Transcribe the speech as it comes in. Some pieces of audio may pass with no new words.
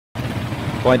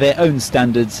By their own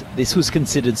standards, this was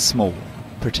considered small.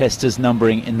 Protesters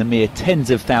numbering in the mere tens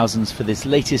of thousands for this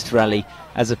latest rally,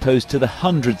 as opposed to the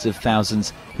hundreds of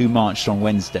thousands who marched on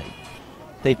Wednesday.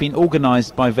 They've been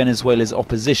organised by Venezuela's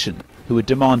opposition, who are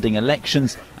demanding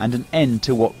elections and an end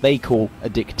to what they call a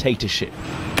dictatorship.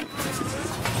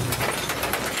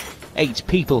 8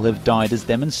 people have died as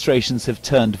demonstrations have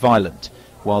turned violent,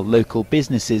 while local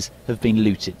businesses have been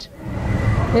looted.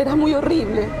 It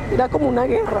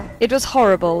was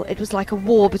horrible. It was like a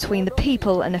war between the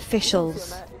people and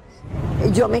officials.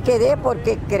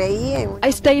 I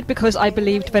stayed because I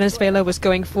believed Venezuela was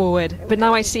going forward, but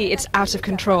now I see it's out of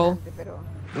control.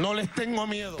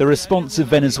 The response of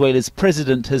Venezuela's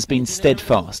president has been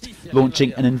steadfast,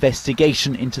 launching an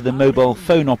investigation into the mobile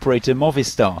phone operator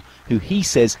Movistar, who he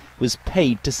says was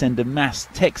paid to send a mass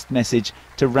text message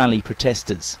to rally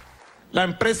protesters. La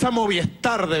empresa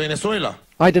Movistar de Venezuela.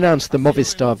 I denounced the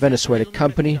Movistar Venezuela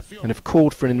company and have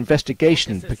called for an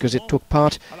investigation because it took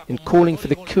part in calling for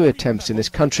the coup attempts in this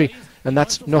country, and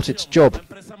that's not its job.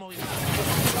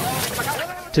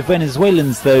 To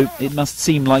Venezuelans, though, it must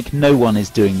seem like no one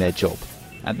is doing their job,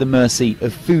 at the mercy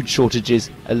of food shortages,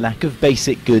 a lack of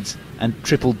basic goods and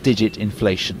triple-digit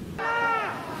inflation.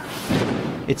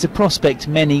 It's a prospect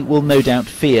many will no doubt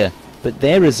fear, but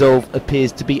their resolve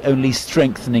appears to be only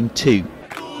strengthening too.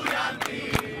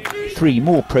 3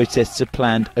 more protests are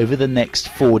planned over the next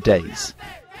 4 days.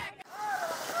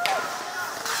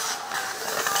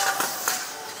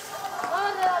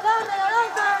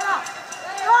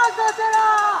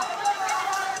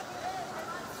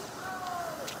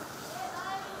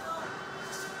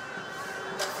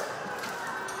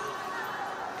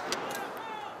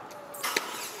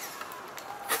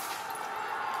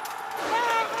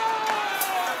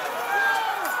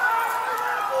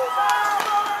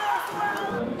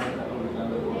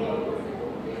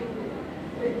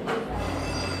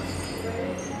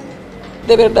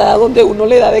 De verdad, donde uno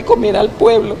le da de comer al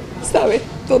pueblo, ¿sabe?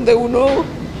 Donde uno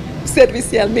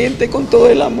servicialmente, con todo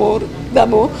el amor,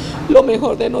 damos lo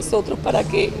mejor de nosotros para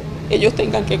que ellos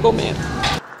tengan que comer.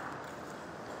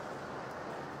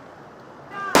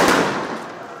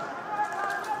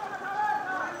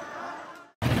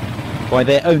 By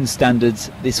their own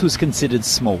standards, this was considered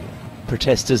small.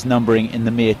 Protesters numbering in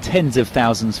the mere tens of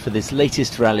thousands for this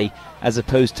latest rally, as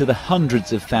opposed to the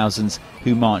hundreds of thousands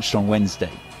who marched on Wednesday.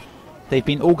 They've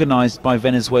been organised by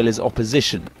Venezuela's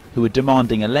opposition, who are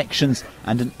demanding elections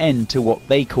and an end to what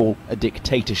they call a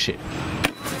dictatorship.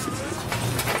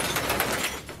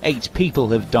 8 people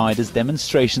have died as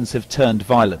demonstrations have turned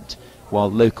violent,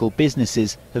 while local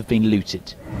businesses have been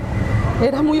looted.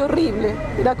 It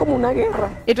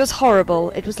was horrible.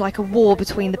 It was like a war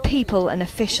between the people and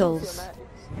officials.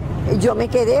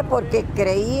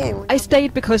 I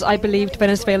stayed because I believed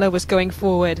Venezuela was going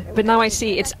forward, but now I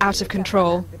see it's out of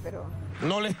control.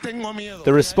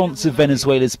 The response of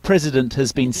Venezuela's president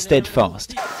has been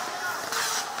steadfast.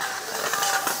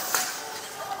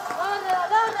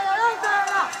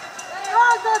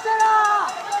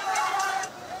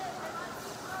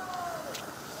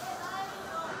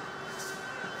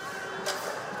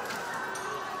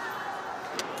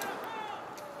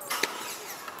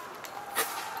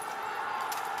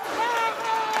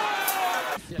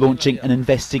 Launching an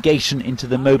investigation into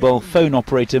the mobile phone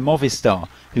operator Movistar,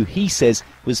 who he says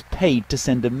was paid to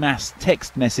send a mass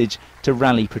text message to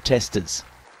rally protesters.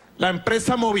 La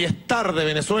empresa Movistar de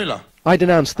Venezuela. I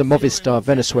denounced the Movistar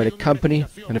Venezuela company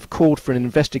and have called for an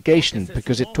investigation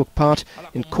because it took part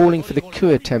in calling for the coup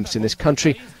attempts in this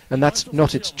country, and that's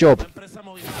not its job.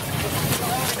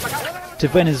 To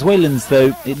Venezuelans,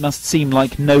 though, it must seem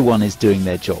like no one is doing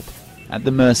their job, at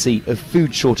the mercy of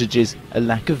food shortages, a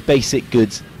lack of basic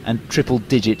goods and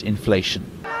triple-digit inflation.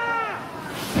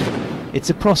 It's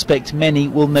a prospect many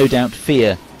will no doubt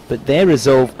fear, but their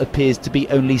resolve appears to be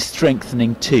only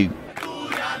strengthening too.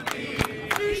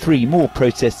 3 more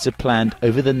protests are planned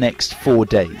over the next 4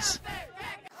 days.